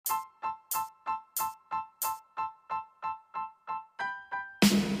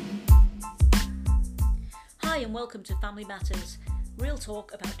Hi and welcome to Family Matters, real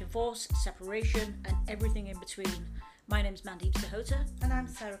talk about divorce, separation and everything in between. My name's Mandeep Sahota. And I'm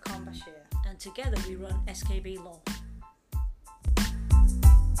Sarah Khan Bashir. And together we run SKB Law.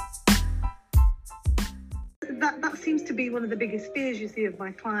 That seems to be one of the biggest fears you see of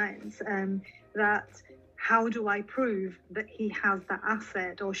my clients, that how do I prove that he has that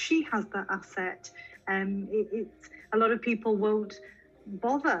asset or she has that asset? It's a lot of people won't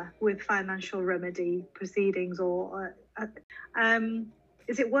bother with financial remedy proceedings or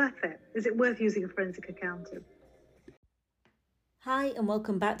is it worth it? Is it worth using a forensic accountant? Hi and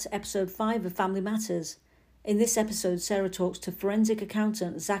welcome back to episode 5 of Family Matters. In this episode, Sarah talks to forensic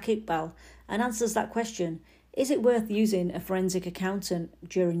accountant Zach Iqbal and answers that question: is it worth using a forensic accountant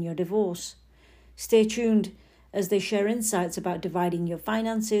during your divorce? Stay tuned as they share insights about dividing your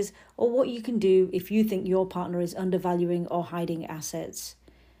finances or what you can do if you think your partner is undervaluing or hiding assets.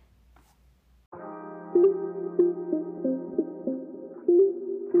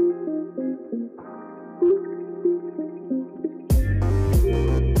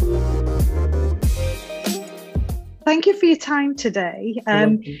 Thank you for your time today.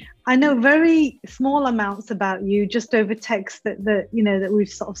 I know very small amounts about you, just over text that we've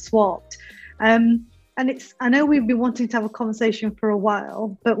sort of swapped. I know we've been wanting to have a conversation for a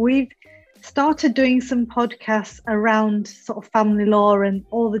while, but we've started doing some podcasts around sort of family law and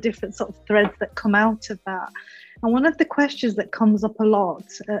all the different sort of threads that come out of that. And one of the questions that comes up a lot,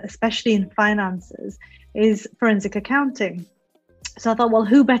 especially in finances, is forensic accounting. So I thought, well,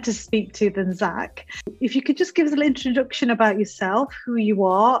 who better to speak to than Zach? If you could just give us a little introduction about yourself, who you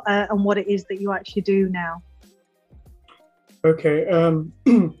are, and what it is that you actually do now. Okay.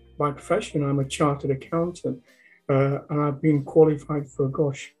 By profession, I'm a chartered accountant, and I've been qualified for,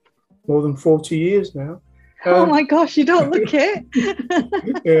 more than 40 years now. Oh my gosh, you don't look it.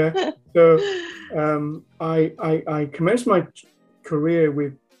 Yeah. So I commenced my career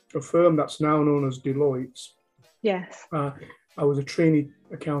with a firm that's now known as Deloitte. Yes. I was a trainee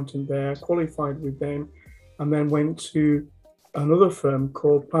accountant there, qualified with them, and then went to another firm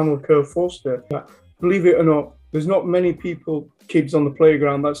called Pamela Kerr Foster. Believe it or not, there's not many kids on the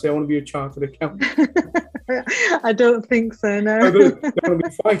playground that say, I want to be a chartered accountant. I don't think so, no. They're going to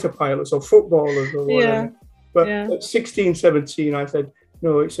be fighter pilots or footballers or whatever. Yeah. But at 16, 17, I said,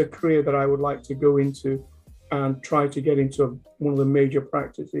 no, it's a career that I would like to go into and try to get into one of the major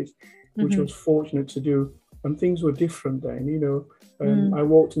practices, which I was fortunate to do. And things were different then, I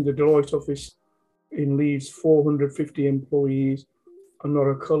walked in the Deloitte office in Leeds, 450 employees, and not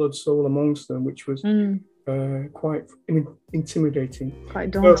a coloured soul amongst them, which was quite intimidating. Quite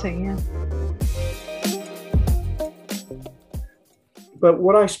daunting, But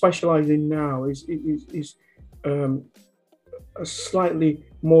what I specialise in now is a slightly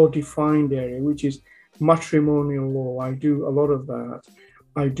more defined area, which is matrimonial law. I do a lot of that.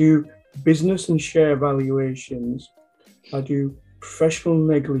 I do business and share valuations. I do professional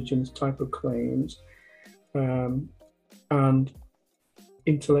negligence type of claims, and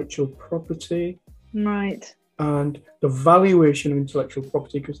intellectual property. Right. And the valuation of intellectual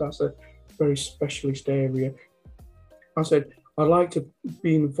property, because that's a very specialist area. I said, I'd like to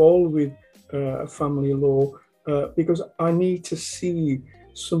be involved with family law because I need to see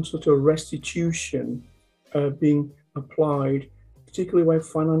some sort of restitution being applied, particularly where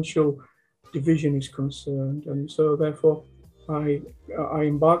financial division is concerned. And so therefore I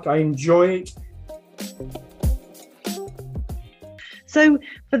enjoy it. So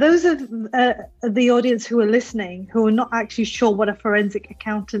for those of the audience who are listening, who are not actually sure what a forensic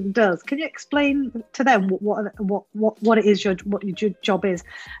accountant does, can you explain to them what it is, what your job is?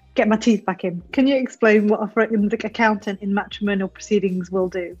 Get my teeth back in. Can you explain what a forensic accountant in matrimonial proceedings will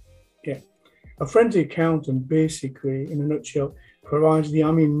do? Yeah. A forensic accountant basically, in a nutshell, provides the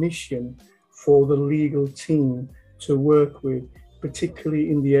ammunition for the legal team to work with, particularly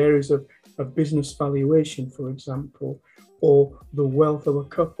in the areas of business valuation, for example, or the wealth of a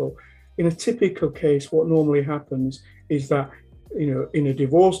couple. In a typical case, what normally happens is that, in a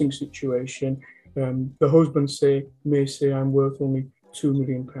divorcing situation, the husband may say, I'm worth only £2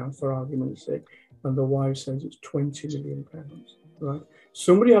 million, for argument's sake, and the wife says it's £20 million, right?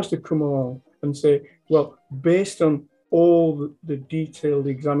 Somebody has to come along and say, well, based on all the detailed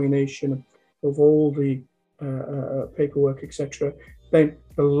examination of all the paperwork, etc., then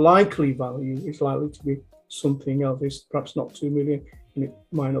the likely value is likely to be something else. It's perhaps not 2 million, and it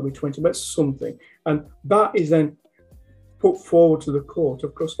might not be 20, but something. And that is then put forward to the court.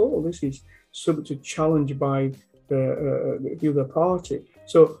 Of course, all this is subject to challenge by the other party.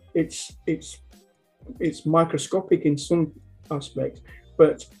 So it's microscopic in some aspects,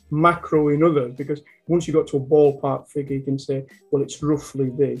 but macro in others, because once you got to a ballpark figure, you can say, well, it's roughly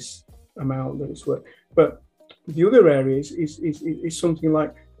this amount that it's worth. But the other areas is something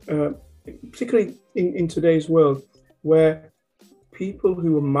like, particularly in today's world, where people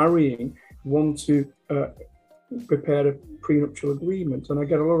who are marrying want to prepare a prenuptial agreement. And I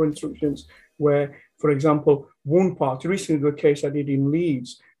get a lot of instructions where, for example, one party, recently the case I did in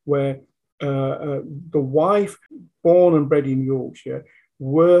Leeds, where the wife, born and bred in Yorkshire,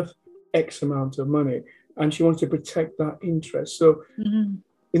 worth X amount of money, and she wanted to protect that interest. So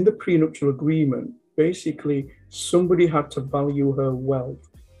in the prenuptial agreement, basically somebody had to value her wealth.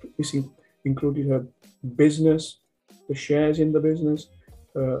 This included her business, the shares in the business,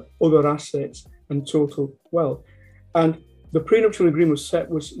 other assets, and total wealth. And the prenuptial agreement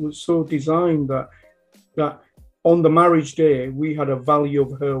was so designed that on the marriage day we had a value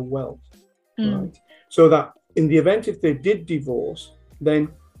of her wealth, right? So that in the event if they did divorce, then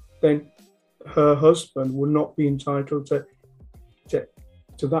her husband would not be entitled to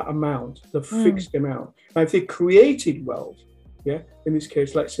that amount, the fixed amount. Now, if they created wealth, in this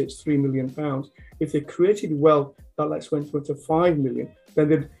case, let's say it's £3 million. If they created wealth that went to 5 million,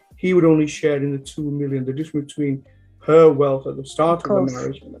 then he would only share in the 2 million, the difference between her wealth at the start of the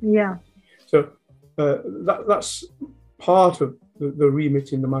marriage. Yeah. So that's part of the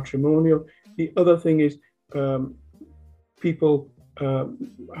remit in the matrimonial. The other thing is people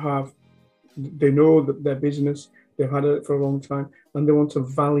they know that their business, they've had it for a long time, and they want to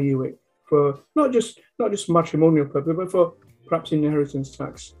value it for not just matrimonial purpose, but for perhaps inheritance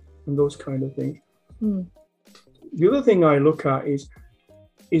tax and those kind of things. The other thing I look at is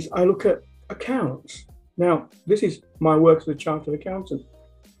I look at accounts. Now, this is my work as a chartered accountant.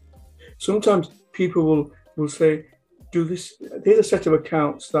 Sometimes people will say, here's a set of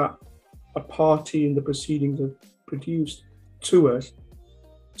accounts that a party in the proceedings have produced to us.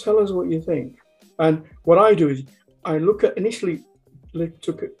 Tell us what you think. And what I do is I look at, initially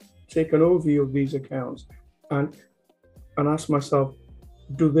take an overview of these accounts and ask myself,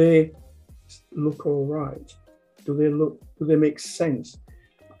 do they look all right? Do they make sense?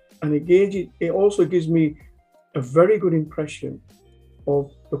 And it also gives me a very good impression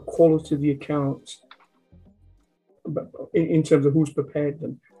of the quality of the accounts in terms of who's prepared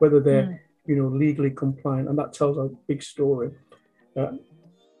them, whether they're legally compliant, and that tells a big story.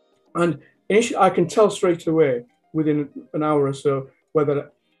 And initially, I can tell straight away within an hour or so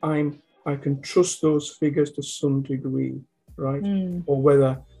whether I can trust those figures to some degree, right? Or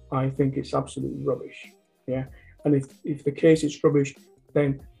whether I think it's absolute rubbish. Yeah. And if the case is rubbish,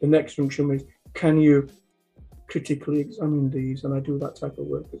 then the next function is, can you critically examine these? And I do that type of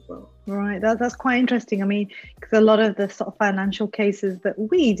work as well. Right, that's quite interesting. I mean, because a lot of the sort of financial cases that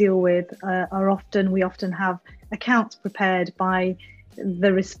we deal with we often have accounts prepared by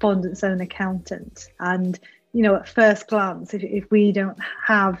the respondent's own accountant. And, at first glance, if we don't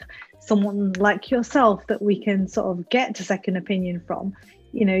have someone like yourself that we can sort of get a second opinion from,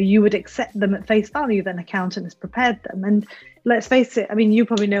 you would accept them at face value that an accountant has prepared them. And let's face it, I mean, you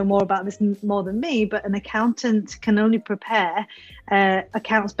probably know more about this more than me, but an accountant can only prepare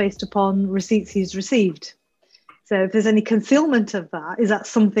accounts based upon receipts he's received. So if there's any concealment of that, is that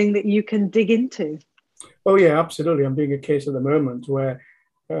something that you can dig into? Oh, yeah, absolutely. I'm doing a case at the moment where,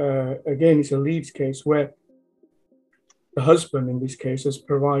 again, it's a Leeds case where the husband, in this case, has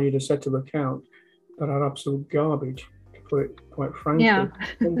provided a set of accounts that are absolute garbage, to put it quite frankly. Yeah.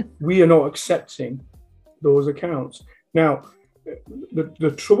 And we are not accepting those accounts. Now,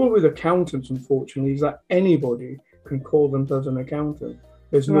 the trouble with accountants, unfortunately, is that anybody can call themselves an accountant.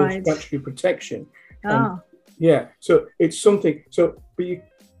 There's no statutory protection. So it's something.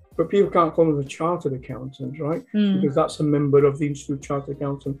 But people can't call them a chartered accountant, right? Because that's a member of the Institute of Chartered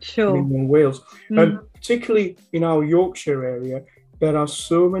Accountants in England and Wales. And particularly in our Yorkshire area, there are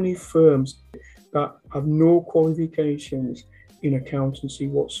so many firms that have no qualifications in accountancy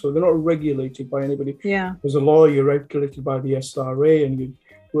whatsoever. They're not regulated by anybody. Yeah. As a lawyer, you're regulated by the SRA and you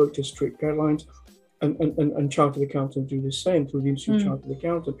work to strict guidelines. And chartered accountants do the same through the Institute of Chartered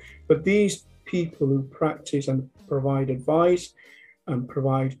Accountants. But these people who practice and provide advice and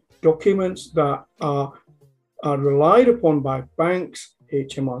provide documents that are relied upon by banks,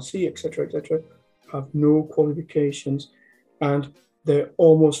 HMRC, etc., have no qualifications, and they're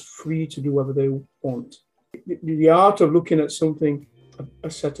almost free to do whatever they want. The art of looking at something, a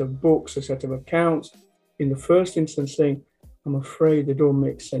set of books, a set of accounts, in the first instance saying, I'm afraid they don't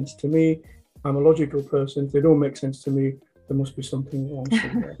make sense to me. I'm a logical person. If they don't make sense to me, there must be something wrong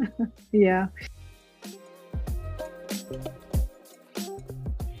somewhere. Yeah.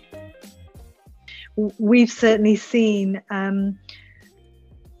 We've certainly seen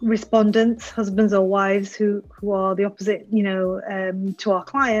respondents, husbands or wives who are the opposite, to our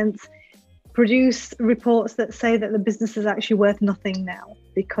clients, produce reports that say that the business is actually worth nothing now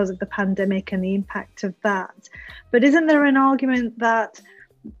because of the pandemic and the impact of that. But isn't there an argument that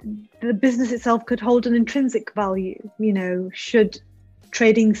the business itself could hold an intrinsic value, should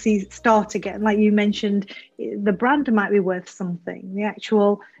trading start again? Like you mentioned, the brand might be worth something. The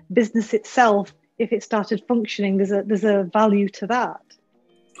actual business itself, if it started functioning, there's a value to that.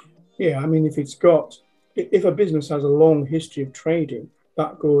 Yeah, I mean, if a business has a long history of trading,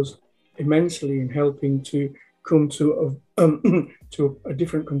 that goes immensely in helping to come to a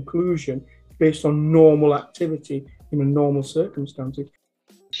different conclusion based on normal activity in a normal circumstances.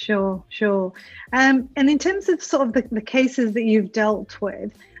 Sure. And in terms of sort of the cases that you've dealt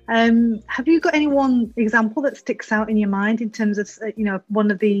with, have you got any one example that sticks out in your mind in terms of,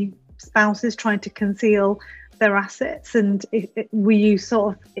 one of the spouses trying to conceal their assets? And were you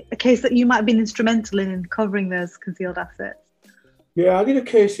sort of a case that you might have been instrumental in uncovering those concealed assets? Yeah, I did a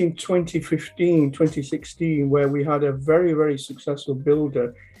case in 2016, where we had a very, very successful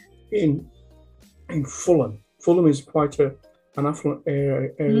builder in Fulham. Fulham is quite an affluent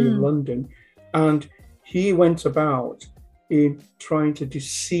area of London, and he went about in trying to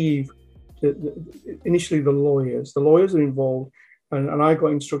deceive initially the lawyers. The lawyers are involved, and I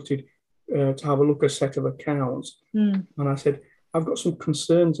got instructed to have a look at a set of accounts. And I said, I've got some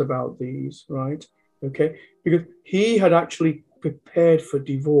concerns about these, right? Okay, because he had actually prepared for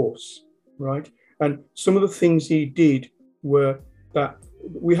divorce, right? And some of the things he did were that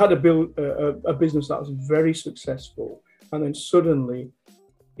we had a business that was very successful, and then suddenly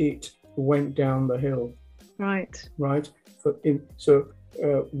it went down the hill. Right. So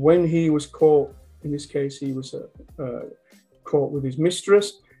when he was caught, in this case, he was caught with his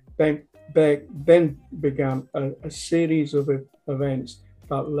mistress. Then began a series of events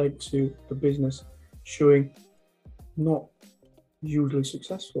that led to the business showing not hugely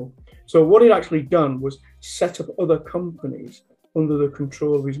successful. So what he'd actually done was set up other companies under the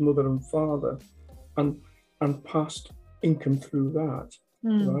control of his mother and father, and passed income through that,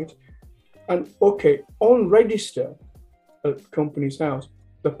 right? And on register at the company's house,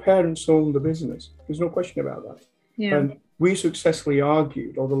 the parents own the business. There's no question about that. Yeah. And we successfully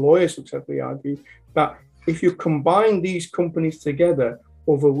argued, or the lawyer successfully argued, that if you combine these companies together,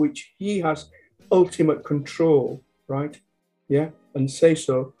 over which he has ultimate control, right? Yeah, and say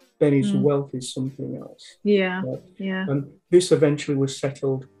so, then his wealth is something else. Yeah, right? yeah. And this eventually was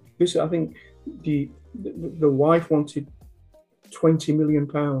settled. I think the wife wanted £20 million,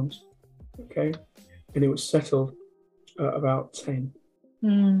 okay, and it was settled at about 10.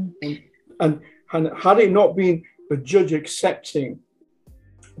 And had it not been the judge accepting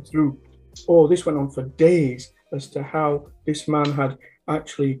through, this went on for days, as to how this man had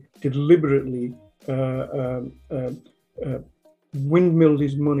actually deliberately windmilled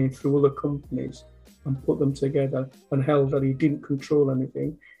his money through other companies and put them together, and held that he didn't control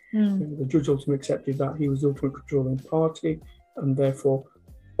anything. The judge ultimately accepted that he was the ultimate controlling party, and therefore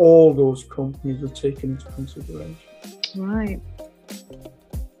all those companies were taken into consideration. Right.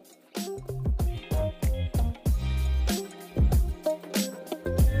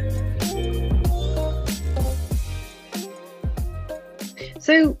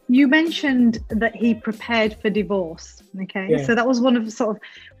 So you mentioned that he prepared for divorce. Okay, yeah. So that was one of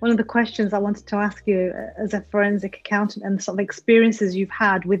the questions I wanted to ask you as a forensic accountant, and the sort of experiences you've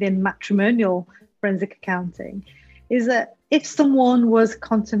had within matrimonial forensic accounting, is that if someone was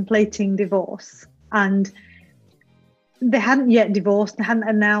contemplating divorce and they hadn't yet divorced, they hadn't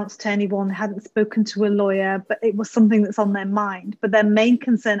announced to anyone, they hadn't spoken to a lawyer, but it was something that's on their mind. But their main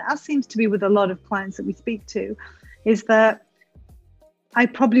concern, as seems to be with a lot of clients that we speak to, is that I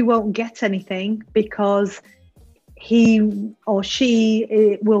probably won't get anything because he or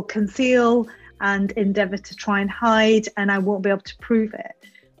she will conceal and endeavour to try and hide, and I won't be able to prove it.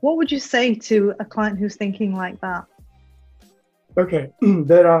 What would you say to a client who's thinking like that? Okay,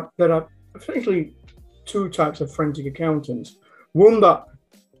 there are essentially two types of forensic accountants. One that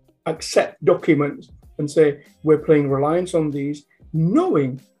accept documents and say we're playing reliance on these,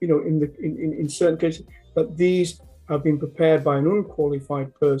 knowing, in certain cases that these have been prepared by an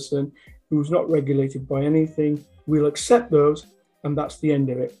unqualified person who's not regulated by anything. We'll accept those, and that's the end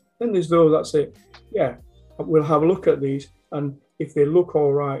of it. Then there's those that say, yeah, we'll have a look at these, and if they look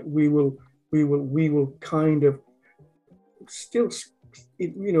all right, we will kind of still,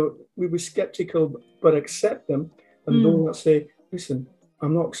 we were skeptical but accept them. And those that say, listen,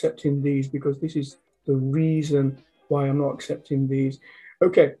 I'm not accepting these because this is the reason why I'm not accepting these.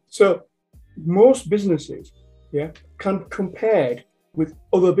 Okay, so most businesses, can compared with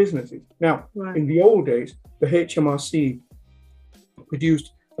other businesses. Now, in the old days, the HMRC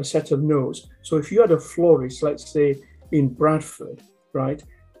produced a set of notes. So if you had a florist, let's say in Bradford, right,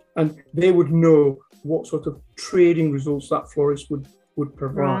 and they would know what sort of trading results that florist would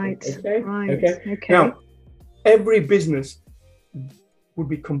provide. Okay. Now, every business would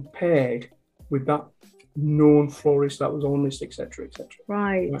be compared with that known florist that was on list, etc., etc.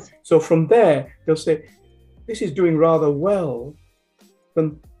 Right. So from there, they'll say, this is doing rather well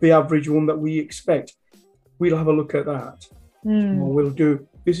than the average one that we expect. We'll have a look at that. Or we'll do,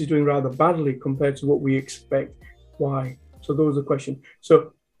 this is doing rather badly compared to what we expect. Why? So those are the questions.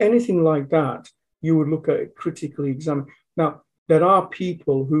 So anything like that, you would look at it, critically examine. Now, there are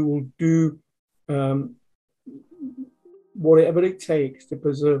people who will do whatever it takes to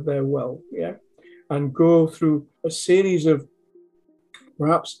preserve their wealth, and go through a series of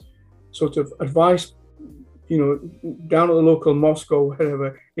perhaps sort of advice, down at the local mosque or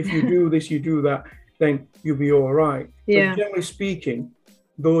wherever. If you do this, you do that, then you'll be all right. But generally speaking,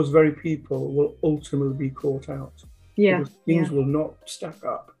 those very people will ultimately be caught out. Because things will not stack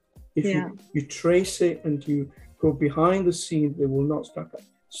up. If you trace it and you go behind the scenes, they will not stack up.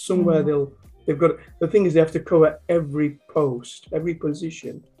 Somewhere they've got, the thing is they have to cover every post, every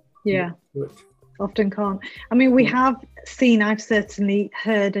position. Often can't. I mean, we have seen, I've certainly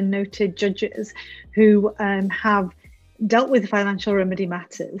heard and noted judges who have dealt with financial remedy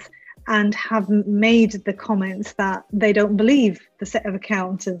matters and have made the comments that they don't believe the set of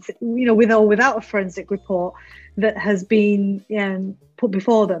accountants, with or without a forensic report that has been put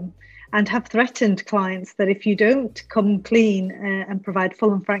before them, and have threatened clients that if you don't come clean and provide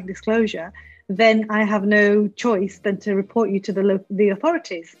full and frank disclosure, then I have no choice than to report you to the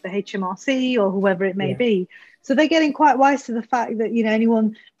authorities, the HMRC or whoever it may be. So they're getting quite wise to the fact that,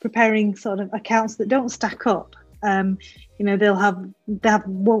 anyone preparing sort of accounts that don't stack up, won't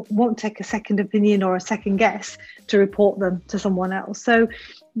take a second opinion or a second guess to report them to someone else. So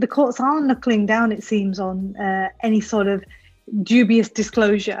the courts are knuckling down, it seems, on any sort of dubious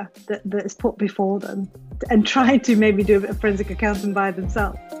disclosure that is put before them, and try to maybe do a bit of forensic accounting by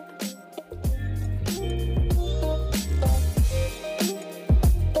themselves.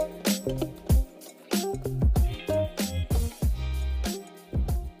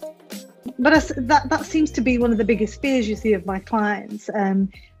 But that seems to be one of the biggest fears you see of my clients,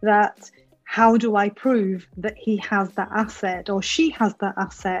 that how do I prove that he has that asset or she has that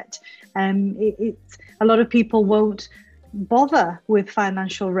asset? It's a lot of people won't bother with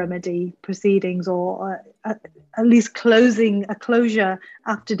financial remedy proceedings or at least closing a closure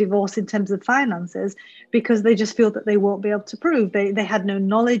after divorce in terms of finances, because they just feel that they won't be able to prove. They had no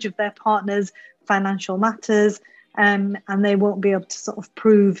knowledge of their partner's financial matters, and they won't be able to sort of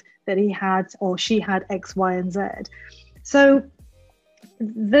prove that he had or she had X, Y, and Z. So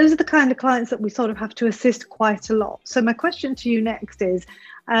those are the kind of clients that we sort of have to assist quite a lot. So my question to you next is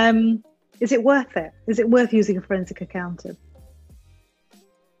it worth it? Is it worth using a forensic accountant?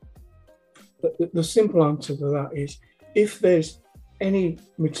 The simple answer to that is, if there's any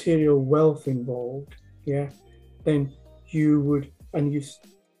material wealth involved, then you would, and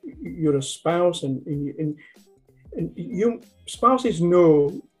you're a spouse, and you spouses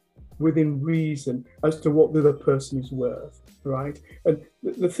know within reason as to what the other person is worth, right? And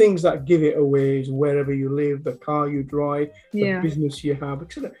the things that give it away is wherever you live, the car you drive, the business you have,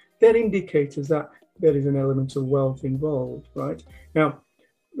 etc. They're indicators that there is an element of wealth involved, right? Now,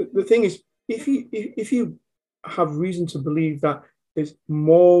 the thing is, if you have reason to believe that there's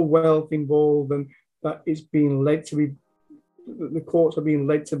more wealth involved than that is being led to be, the courts are being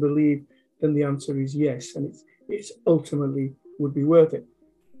led to believe, then the answer is yes, and it's ultimately would be worth it.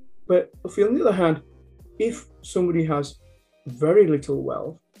 But on the other hand, if somebody has very little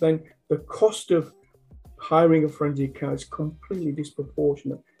wealth, then the cost of hiring a forensic accountant is completely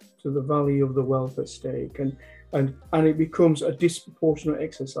disproportionate to the value of the wealth at stake, and it becomes a disproportionate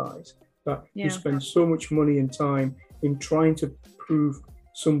exercise that you spend so much money and time in trying to prove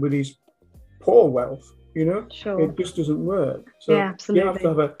somebody's poor wealth. It just doesn't work. So absolutely. You have to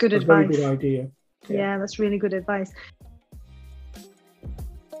have a very good idea. Yeah, that's really good advice.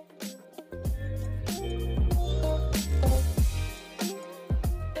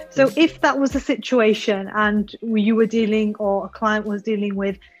 So if that was a situation and you were dealing, or a client was dealing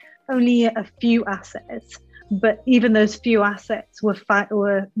with only a few assets, but even those few assets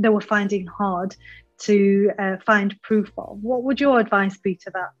they were finding hard to find proof of, what would your advice be to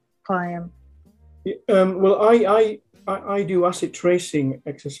that client? Well, I do asset tracing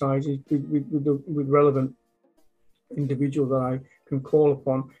exercises with relevant individuals that I can call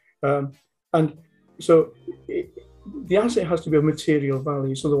upon, and so the asset has to be of material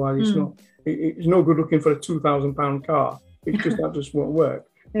value. So otherwise, it's no good looking for a £2,000 car. That just won't work,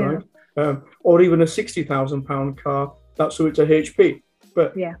 right? Or even a £60,000 car. So it's a HP.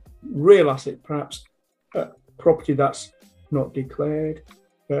 But real asset, perhaps property that's not declared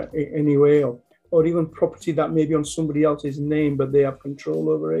anyway, or even property that may be on somebody else's name, but they have control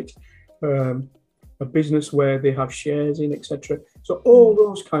over it. A business where they have shares in, etc. So all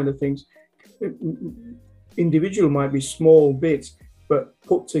those kind of things, individual might be small bits, but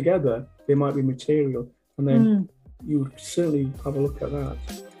put together, they might be material. And then you would certainly have a look at that.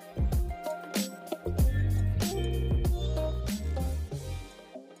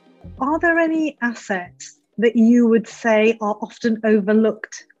 Are there any assets that you would say are often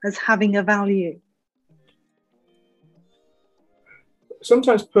overlooked as having a value?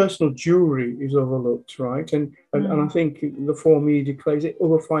 Sometimes personal jewellery is overlooked, right? And I think the Form E declares it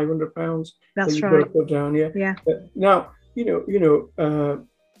over £500. That's that you've right. got to put down, Yeah. Now, for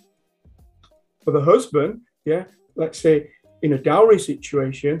the husband, let's say in a dowry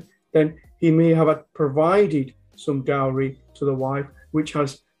situation, then he may have provided some dowry to the wife, which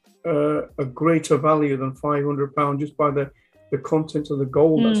has a greater value than £500 just by the content of the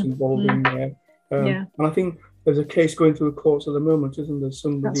gold that's involved in there. And I think there's a case going through the courts at the moment, isn't there?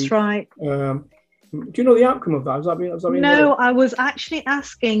 Somebody. That's right. Do you know the outcome of that? Has that been No, I was actually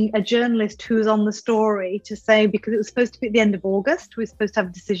asking a journalist who's on the story to say, because it was supposed to be at the end of August, we were supposed to have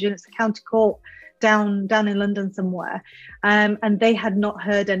a decision. It's a county court down in London somewhere, and they had not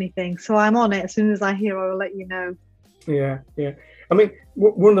heard anything. So I'm on it. As soon as I hear, I'll let you know. Yeah. I mean,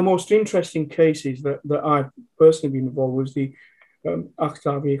 one of the most interesting cases that I've personally been involved with was the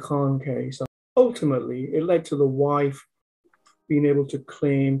Akhtavi Khan case. Ultimately, it led to the wife being able to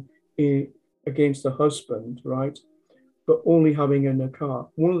claim against the husband, right? But only having a nikah.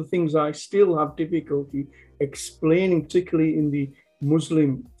 One of the things I still have difficulty explaining, particularly in the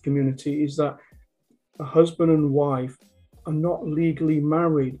Muslim community, is that a husband and wife are not legally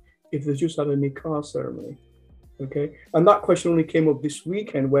married if they just had a nikah ceremony. Okay, and that question only came up this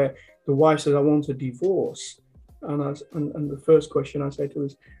weekend, where the wife said, "I want a divorce," and the first question I said to her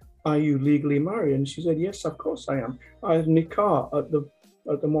is, "Are you legally married?" And she said, "Yes, of course I am. I had nikah at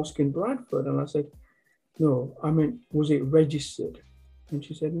the mosque in Bradford." And I said, "No, I mean, was it registered?" And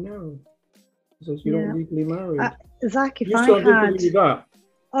she said, "No." She says, "You're not legally married." Zach, if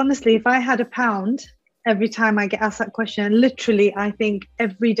I had £1 every time I get asked that question, and literally, I think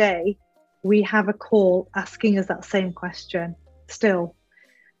every day we have a call asking us that same question still.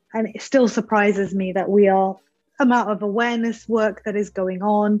 And it still surprises me that we are amount of awareness work that is going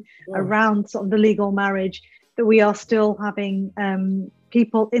on around sort of the legal marriage, that we are still having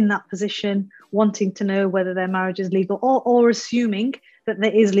people in that position wanting to know whether their marriage is legal, or assuming that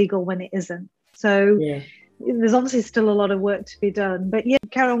there is legal when it isn't. So there's obviously still a lot of work to be done. But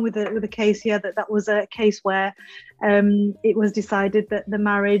carry on with the case. That was a case where it was decided that the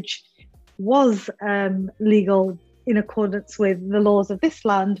marriage was legal in accordance with the laws of this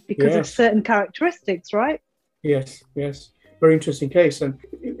land because of certain characteristics, right? Yes. Very interesting case. And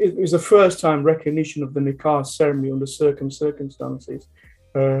it was the first time recognition of the nikah ceremony under certain circumstances,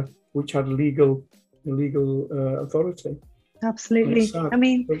 which had legal authority. Absolutely. I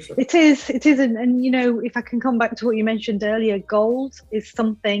mean, it is. And, if I can come back to what you mentioned earlier, gold is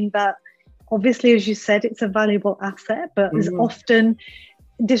something that, obviously, as you said, it's a valuable asset, but is often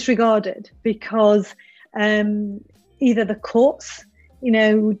disregarded because either the courts,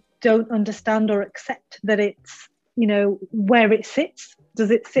 don't understand or accept that it's, where it sits.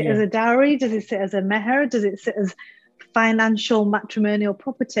 Does it sit as a dowry? Does it sit as a meher? Does it sit as financial matrimonial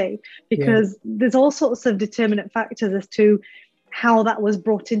property? Because there's all sorts of determinant factors as to how that was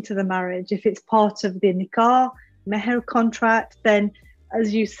brought into the marriage. If it's part of the nikah, meher contract, then,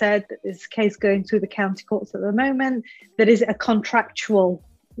 as you said, this case going through the county courts at the moment, that is a contractual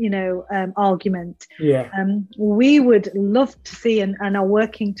argument. We would love to see and are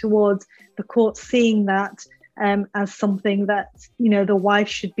working towards the court seeing that as something that the wife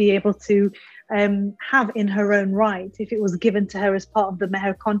should be able to have in her own right if it was given to her as part of the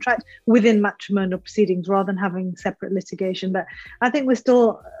meher contract within matrimonial proceedings, rather than having separate litigation. But I think we're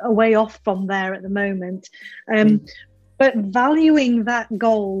still a way off from there at the moment. But valuing that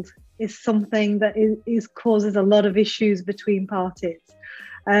gold is something that causes a lot of issues between parties.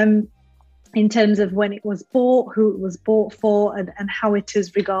 In terms of when it was bought, who it was bought for, and how it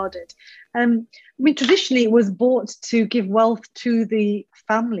is regarded. Traditionally it was bought to give wealth to the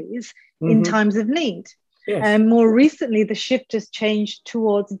families in times of need. Yes. More recently, the shift has changed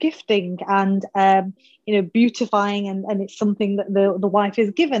towards gifting and beautifying, and it's something that the wife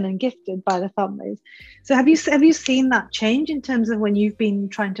is given and gifted by the families. So have you seen that change in terms of when you've been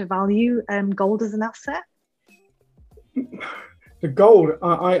trying to value gold as an asset? The gold,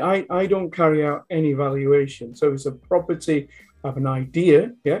 I don't carry out any valuation. So it's a property, I have an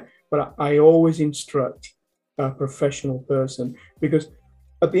idea, yeah, but I always instruct a professional person, because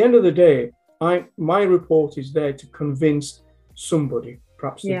at the end of the day, my report is there to convince somebody,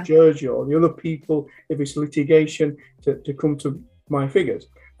 perhaps the judge or the other people, if it's litigation, to come to my figures.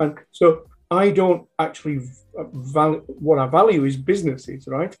 And so I don't actually value, what I value is businesses,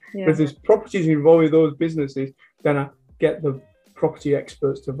 right? If there's properties involved with those businesses, then I get the property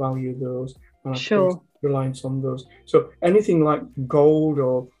experts to value those, and I place reliance on those. So anything like gold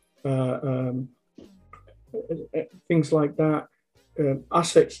or things like that,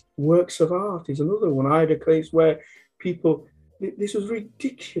 assets, works of art is another one. I had a case where people, this was a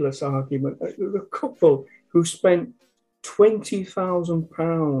ridiculous argument. A couple who spent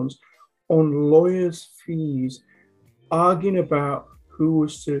 £20,000 on lawyers' fees arguing about who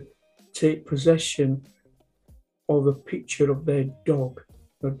was to take possession of a picture of their dog.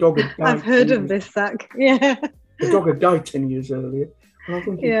 The dog had died. I've heard of this, Zach. Yeah. The dog had died 10 years earlier. And I'm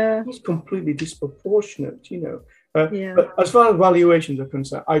thinking, that's completely disproportionate, you know. But as far as valuations are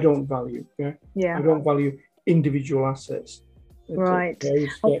concerned, I don't value. I don't value individual assets. Right.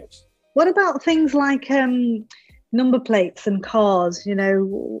 What about things like number plates and cars?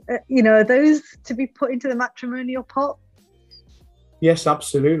 Are those to be put into the matrimonial pot? Yes,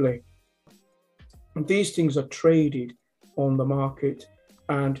 absolutely. And these things are traded on the market,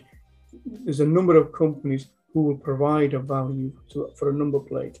 and there's a number of companies who will provide a value for a number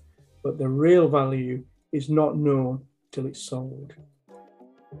plate, but the real value is not known till it's sold.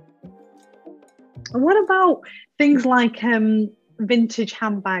 And what about things like vintage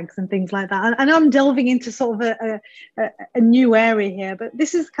handbags and things like that? I know I'm delving into sort of a new area here, but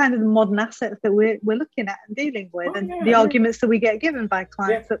this is kind of the modern assets that we're looking at and dealing with, the arguments that we get given by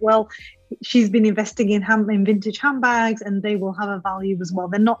clients that, well, she's been investing in vintage handbags and they will have a value as well.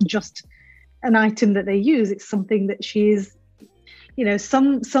 They're not just an item that they use, it's something that she is,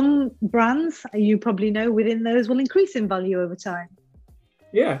 some brands, you probably know, within those will increase in value over time.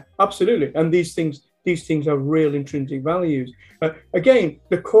 Yeah, absolutely. And these things are real intrinsic values. Again,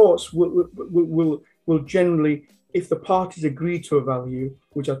 the courts will generally, if the parties agree to a value,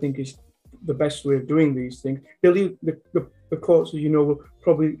 which I think is the best way of doing these things, the courts, as you know, will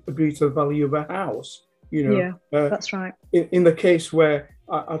probably agree to the value of a house. That's right. In the case where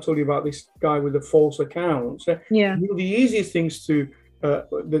I told you about this guy with the false accounts, one of the easiest things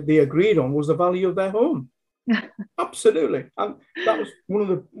that they agreed on was the value of their home. Absolutely, and that was one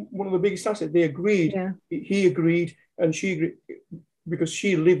of the biggest assets. They agreed. He agreed, and she agreed, because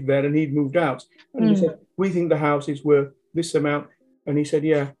she lived there and he'd moved out. And he said, "We think the house is worth this amount," and he said,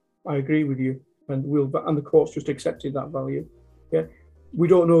 "Yeah, I agree with you," and the courts just accepted that value. Yeah, we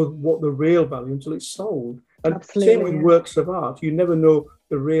don't know what the real value until it's sold. And same with works of art. You never know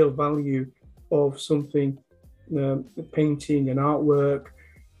the real value of something, painting, an artwork,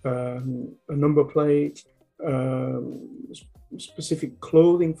 a number plate, specific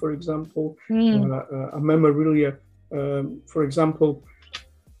clothing, for example, a memorabilia, for example,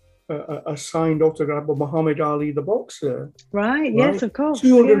 a signed autograph of Muhammad Ali, the boxer. Right? Yes, of course.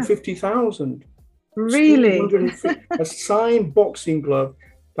 250,000. Really? A signed boxing glove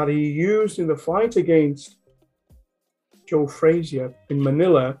that he used in the fight against Joe Frazier in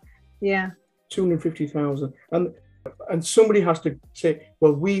Manila. 250,000. And somebody has to say,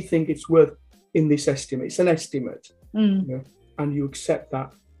 well, we think it's worth in this estimate. It's an estimate. And you accept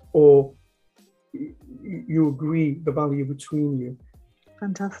that, or you agree the value between you.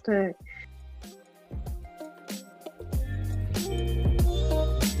 Fantastic.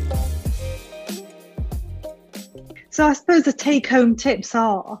 So I suppose the take-home tips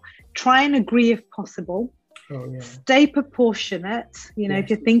are try and agree if possible. Stay proportionate. If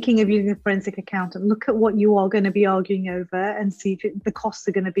you're thinking of using a forensic accountant, look at what you are going to be arguing over and see if the costs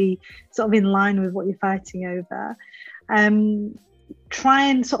are going to be sort of in line with what you're fighting over. Try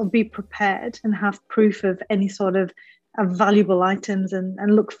and sort of be prepared and have proof of any sort of valuable items,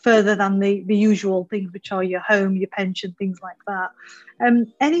 and look further than the usual things, which are your home, your pension, things like that.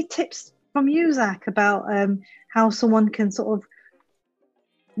 Any tips from you, Zach, about how someone can sort of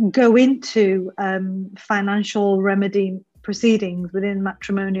go into financial remedy proceedings within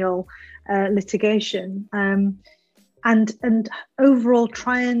matrimonial litigation, and overall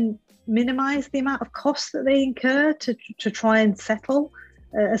try and minimize the amount of costs that they incur to try and settle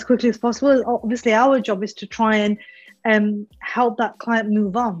as quickly as possible. Obviously, our job is to try and help that client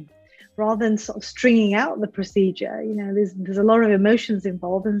move on, rather than sort of stringing out the procedure. You know, there's a lot of emotions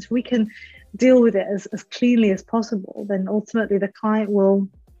involved, and if we can deal with it as cleanly as possible, then ultimately the client will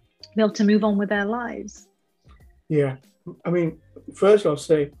be able to move on with their lives. Yeah, I mean, first I'll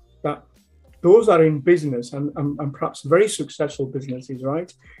say that those are in business and perhaps very successful businesses,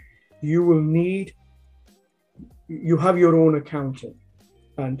 right? You have your own accountant,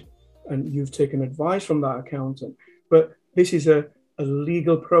 and you've taken advice from that accountant, but this is a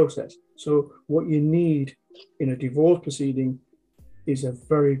legal process. So what you need in a divorce proceeding is a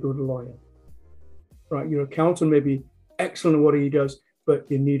very good lawyer, right? Your accountant may be excellent at what he does, but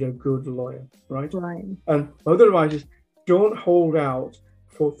you need a good lawyer, right? Right. And my other advice is, don't hold out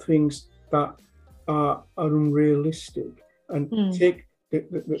for things that are unrealistic, and take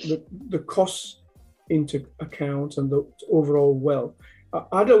the costs into account and the overall wealth.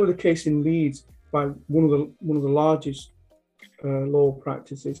 I dealt with a case in Leeds by one of the largest law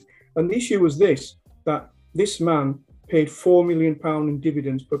practices, and the issue was that this man paid £4 million in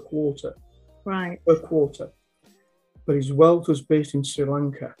dividends per quarter. Right. Per quarter. But his wealth was based in Sri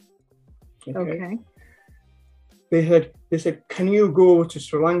Lanka. Okay. They said, can you go over to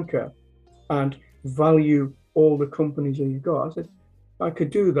Sri Lanka and value all the companies that you got? I said, I could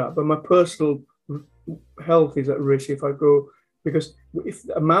do that, but my personal health is at risk if I go, because if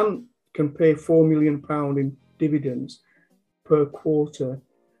a man can pay £4 million in dividends per quarter,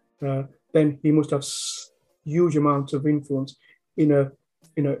 then he must have huge amounts of influence in an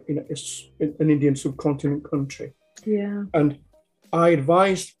Indian subcontinent country. Yeah. And I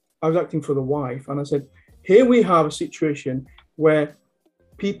was acting for the wife, and I said, here we have a situation where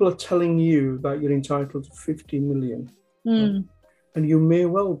people are telling you that you're entitled to 50 million. And you may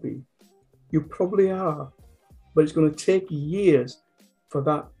well be. You probably are. But it's going to take years for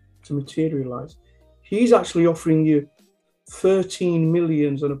that to materialize. He's actually offering you 13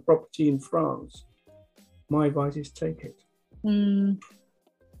 millions on a property in France. My advice is take it.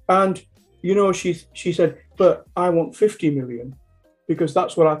 And, you know, she said, but I want 50 million because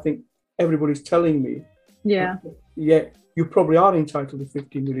that's what I think everybody's telling me. Yeah. Yeah, you probably are entitled to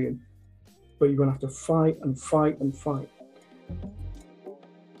 50 million, but you're going to have to fight and fight and fight.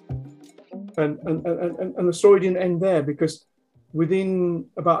 And the story didn't end there, because within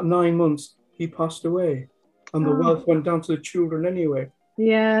about 9 months, he passed away, and the wealth went down to the children anyway.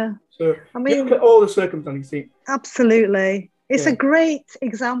 Yeah. So I mean, look at all the circumstances. Absolutely. It's a great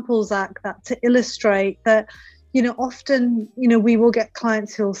example, Zach, that to illustrate that, you know, often, you know, we will get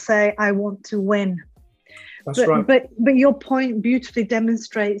clients who'll say, I want to win. That's right. But your point beautifully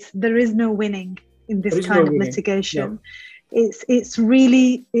demonstrates there is no winning in this kind of litigation. No.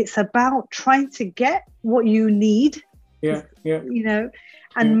 It's about trying to get what you need. Yeah. You know,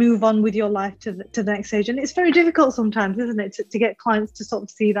 and move on with your life to the next stage. And it's very difficult sometimes, isn't it, to get clients to sort of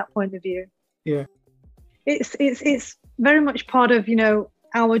see that point of view. Yeah. It's very much part of, you know,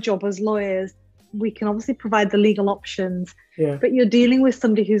 our job as lawyers. We can obviously provide the legal options, but you're dealing with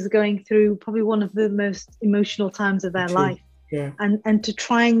somebody who's going through probably one of the most emotional times of their life. Yeah. And to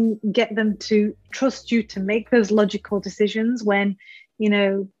try and get them to trust you to make those logical decisions when, you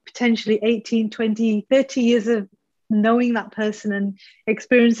know, potentially 18, 20, 30 years of knowing that person and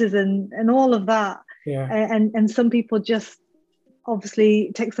experiences and all of that. Yeah. And some people just, obviously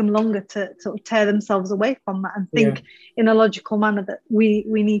it takes them longer to sort of tear themselves away from that and think in a logical manner that we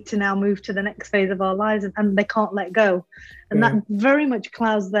need to now move to the next phase of our lives, and they can't let go, and that very much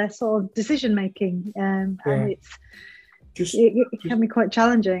clouds their sort of decision making, and it can be quite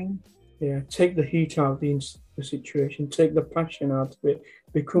challenging. Take the heat out of the situation, take the passion out of it,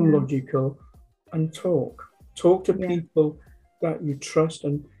 become logical, and talk to people that you trust,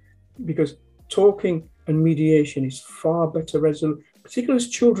 and because talking and mediation is far better resolution, particularly as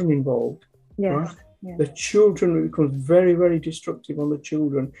children involved. Right? Yeah. The children, it becomes very, very destructive on the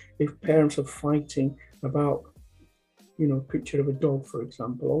children if parents are fighting about, you know, a picture of a dog, for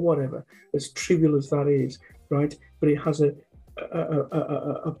example, or whatever, as trivial as that is, right? But it has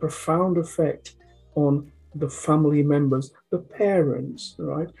a profound effect on the family members, the parents,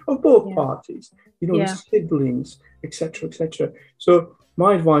 right, of both parties, you know, the siblings, etc., etc. So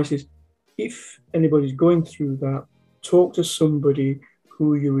my advice is, if anybody's going through that, talk to somebody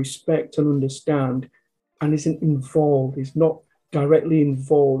who you respect and understand and isn't involved, is not directly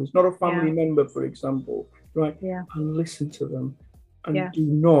involved, is not a family member, for example, right? And listen to them, and do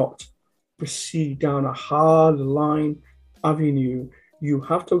not proceed down a hard line avenue. You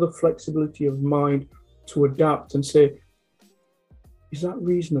have to have the flexibility of mind to adapt and say, is that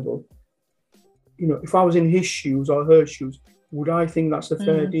reasonable? You know, if I was in his shoes or her shoes, Would I think that's a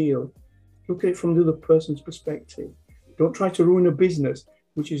fair deal? Look at it from the other person's perspective. Don't try to ruin a business,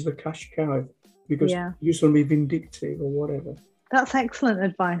 which is the cash cow, because you just want to be vindictive or whatever. That's excellent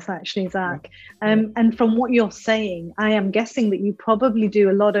advice, actually, Zach. And from what you're saying, I am guessing that you probably do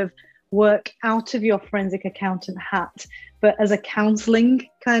a lot of work out of your forensic accountant hat, but as a counselling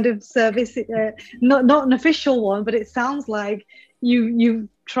kind of service, not an official one, but it sounds like you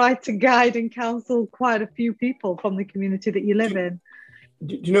try to guide and counsel quite a few people from the community that you live in.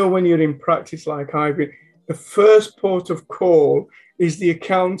 Do you know, when you're in practice like I've been, the first port of call is the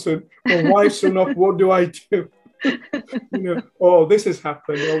accountant. My wife's enough, what do I do? Oh, this has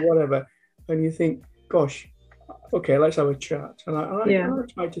happened or whatever. And you think, gosh, okay, let's have a chat. And I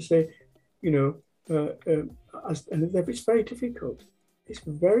try to say, and it's very difficult. It's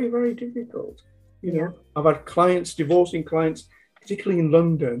very, very difficult. I've had clients, divorcing clients, particularly in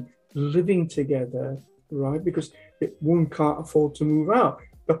London, living together, right? Because one can't afford to move out.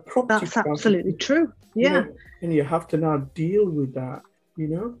 The property That's absolutely true. Yeah. And you have to now deal with that,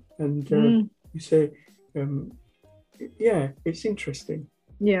 and you say, it's interesting.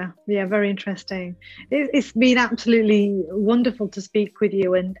 Yeah, very interesting. It's been absolutely wonderful to speak with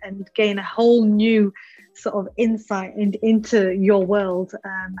you and gain a whole new sort of insight into your world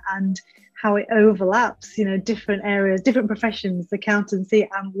and how it overlaps, different areas, different professions, accountancy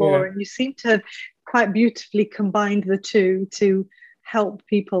and law. And you seem to have quite beautifully combined the two to help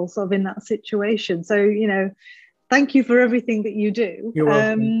people sort of in that situation. So, thank you for everything that you do. You're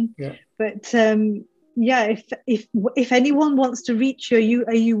welcome. But if anyone wants to reach you,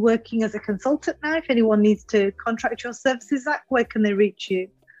 are you working as a consultant now? If anyone needs to contract your services, Zach, where can they reach you?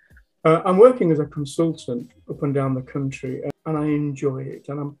 I'm working as a consultant up and down the country, and I enjoy it,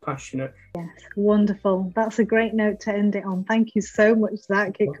 and I'm passionate. Yes, wonderful. That's a great note to end it on. Thank you so much,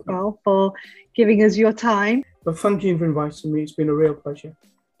 Zach Iqbal, for giving us your time. Well, thank you for inviting me. It's been a real pleasure.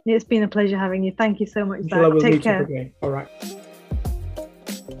 It's been a pleasure having you. Thank you so much, Zach. Take care. All right.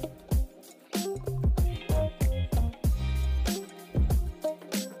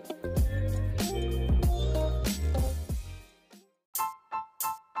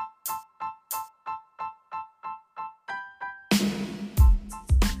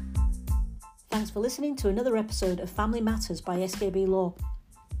 Thanks for listening to another episode of Family Matters by SKB Law.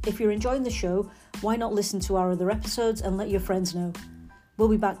 If you're enjoying the show, why not listen to our other episodes and let your friends know? We'll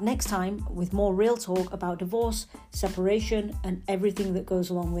be back next time with more real talk about divorce, separation, and everything that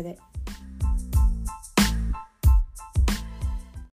goes along with it.